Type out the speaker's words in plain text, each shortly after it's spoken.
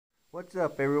What's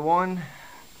up, everyone?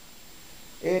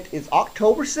 It is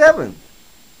October 7th.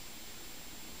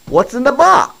 What's in the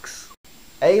box?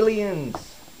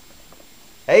 Aliens.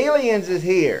 Aliens is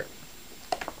here.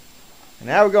 And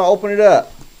now we're going to open it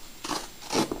up.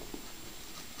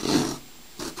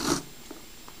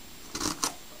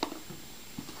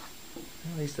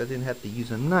 At least I didn't have to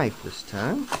use a knife this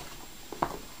time.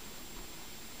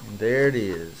 And there it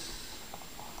is.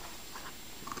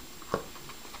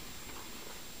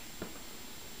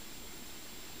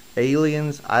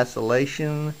 Aliens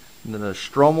Isolation, the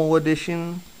Nostromo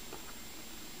edition.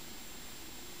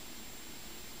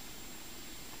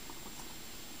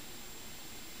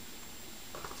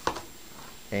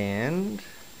 And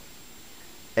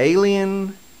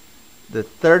Alien, the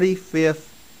 35th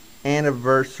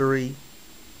anniversary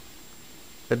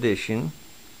edition.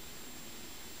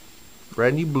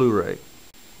 Brand new Blu-ray.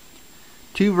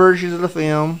 Two versions of the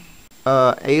film.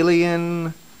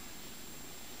 Alien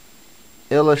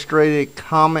illustrated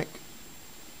comic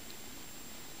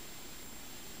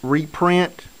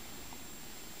reprint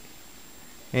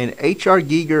and H.R.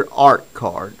 Giger art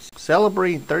cards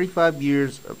celebrating 35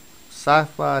 years of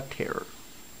sci-fi terror.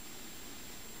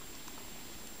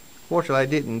 Fortunately, I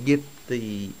didn't get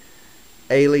the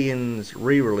Aliens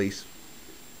re-release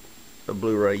of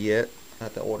Blu-ray yet. I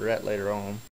have to order that later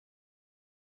on.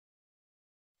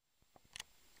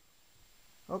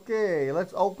 Okay,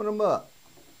 let's open them up.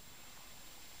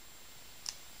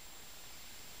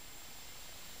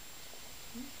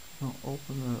 I'll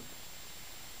open up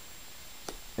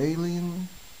Alien.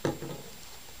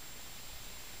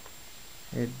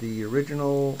 Had the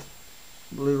original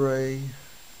Blu-ray.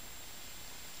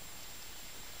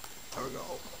 There we go.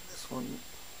 This one,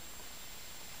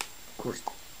 of course,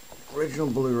 the original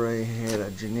Blu-ray had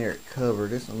a generic cover.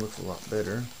 This one looks a lot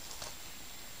better.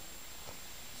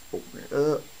 Let's open it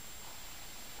up.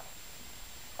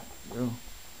 There we go.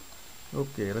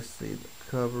 Okay, let's see the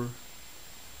cover.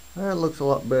 That looks a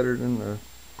lot better than the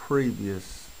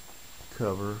previous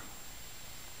cover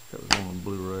that was on the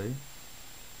Blu-ray.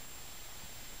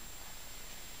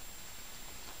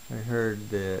 I heard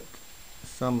that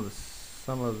some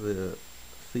of the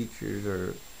features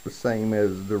are the same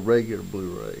as the regular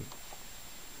Blu-ray.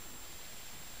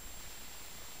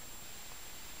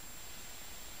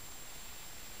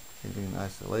 Alien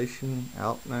Isolation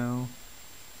out now.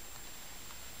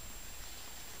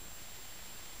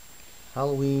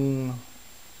 Halloween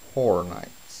Horror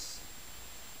Nights.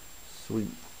 Sweet.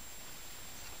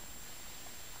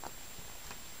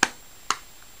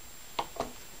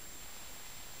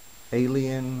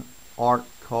 Alien art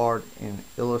card and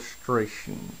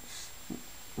illustrations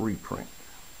reprint.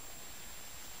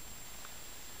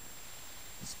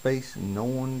 Space no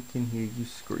one can hear you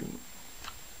scream.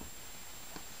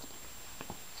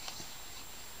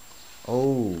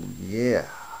 Oh yeah.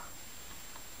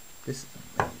 This is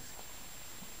amazing.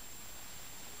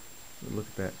 We'll look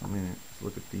at that in a minute. Let's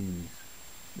look at these.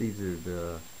 These are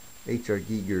the H.R.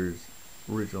 Giger's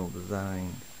original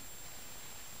design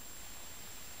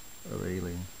of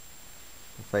Alien.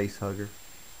 The face hugger.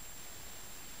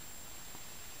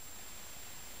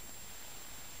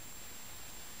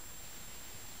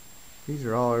 These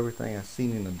are all everything I've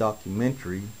seen in the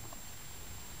documentary.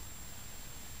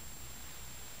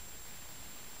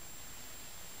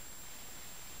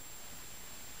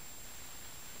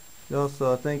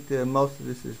 Also, I think that most of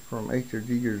this is from H.R.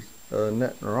 Giger's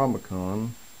Necronomicon.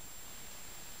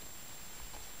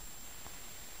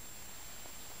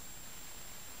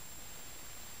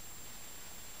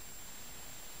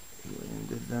 Alien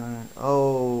design.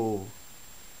 Oh,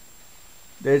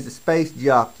 there's a space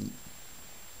jockey.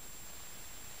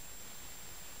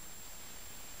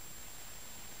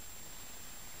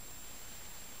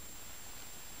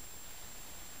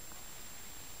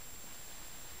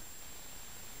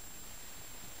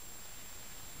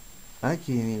 I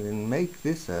can't even make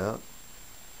this out.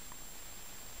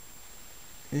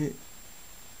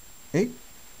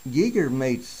 Giger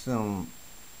made some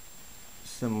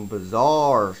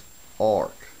bizarre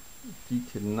art you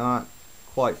cannot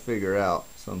quite figure out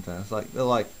sometimes. Like they're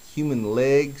like human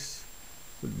legs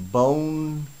with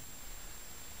bone.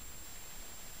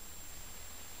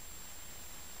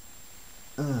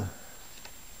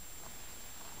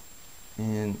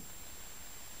 And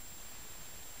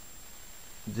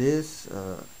this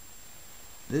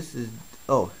is,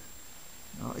 oh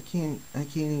no, I can't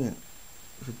even,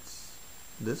 if it's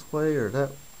this way or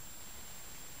that.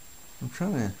 I'm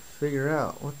trying to figure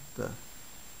out what the,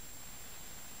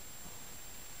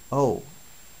 oh,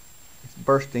 it's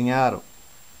bursting out of,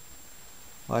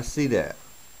 well, I see that.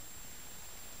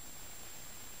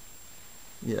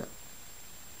 Yeah.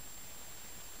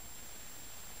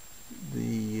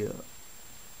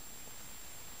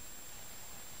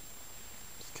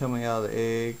 coming out of the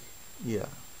egg. Yeah.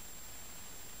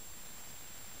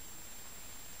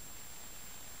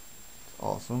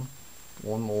 Awesome.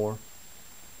 One more.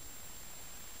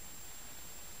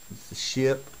 It's the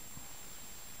ship.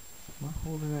 Am I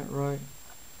holding that right?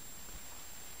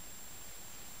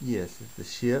 Yes, it's the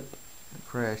ship. The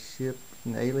crashed ship.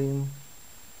 An alien.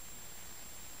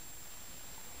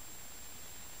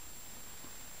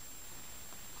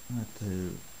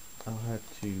 I'll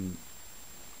have to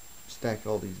stack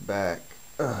all these back.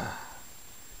 And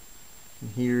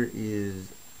here is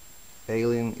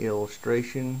alien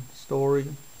illustration story.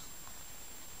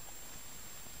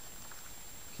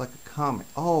 It's like a comic.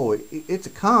 Oh, it's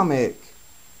a comic.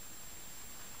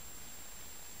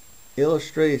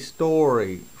 Illustrated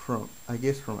story from, I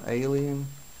guess, from Alien.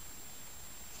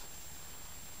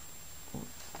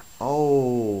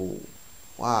 Oh,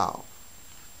 wow.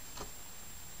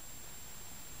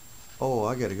 Oh,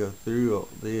 I gotta go through all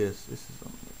this. This is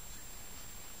amazing.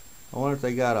 I wonder if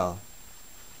they got a.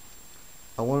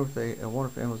 I wonder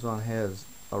if Amazon has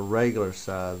a regular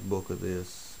size book of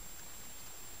this.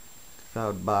 If I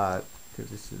would buy it, because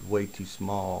this is way too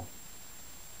small.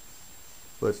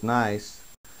 But it's nice.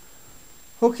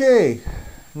 Okay,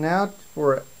 now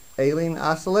for Alien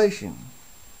Isolation.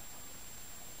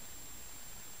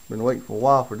 Been waiting for a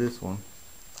while for this one.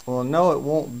 Well, no, it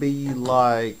won't be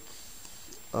like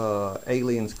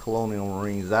Aliens Colonial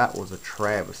Marines. That was a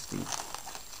travesty,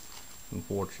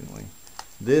 unfortunately.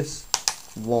 This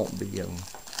won't be.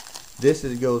 This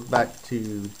goes back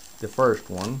to the first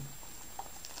one.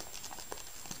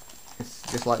 It's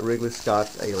just like Ridley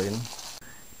Scott's Alien.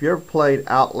 If you ever played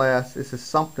Outlast, this is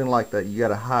something like that. You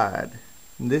gotta hide.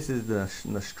 And this is the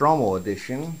Nostromo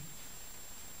edition.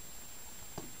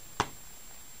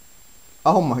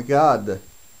 Oh my God!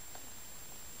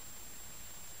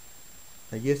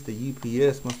 I guess the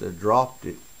UPS must have dropped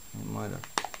it. It might have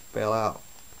fell out.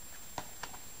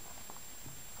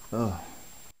 Ugh.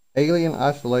 Alien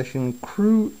Isolation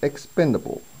Crew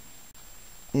Expendable.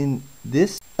 In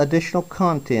this additional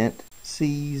content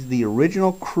sees the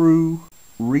original crew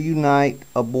reunite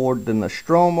aboard the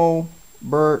Nostromo.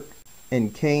 Bert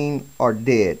and Kane are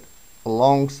dead.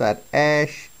 Alongside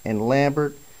Ash and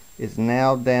Lambert is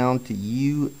now down to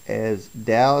you as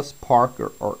Dallas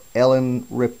Parker or Ellen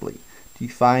Ripley to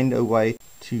find a way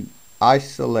to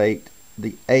isolate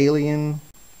the alien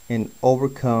and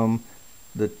overcome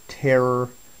the terror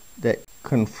that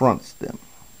confronts them.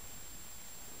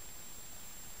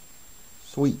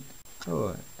 Sweet.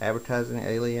 Oh, advertising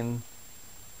Alien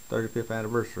 35th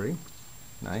anniversary.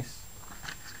 Nice.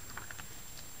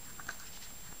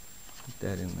 Put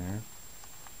that in there.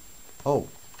 Oh,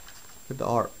 look at the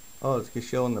art. Oh, it's just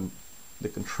showing the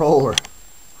controller.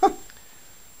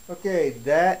 Okay,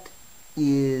 that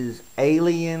is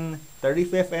Alien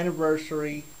 35th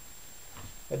anniversary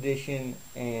edition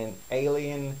and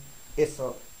Alien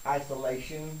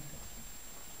Isolation,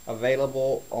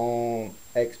 available on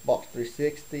Xbox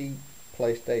 360,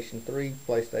 PlayStation 3,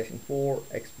 PlayStation 4,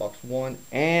 Xbox One,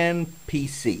 and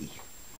PC.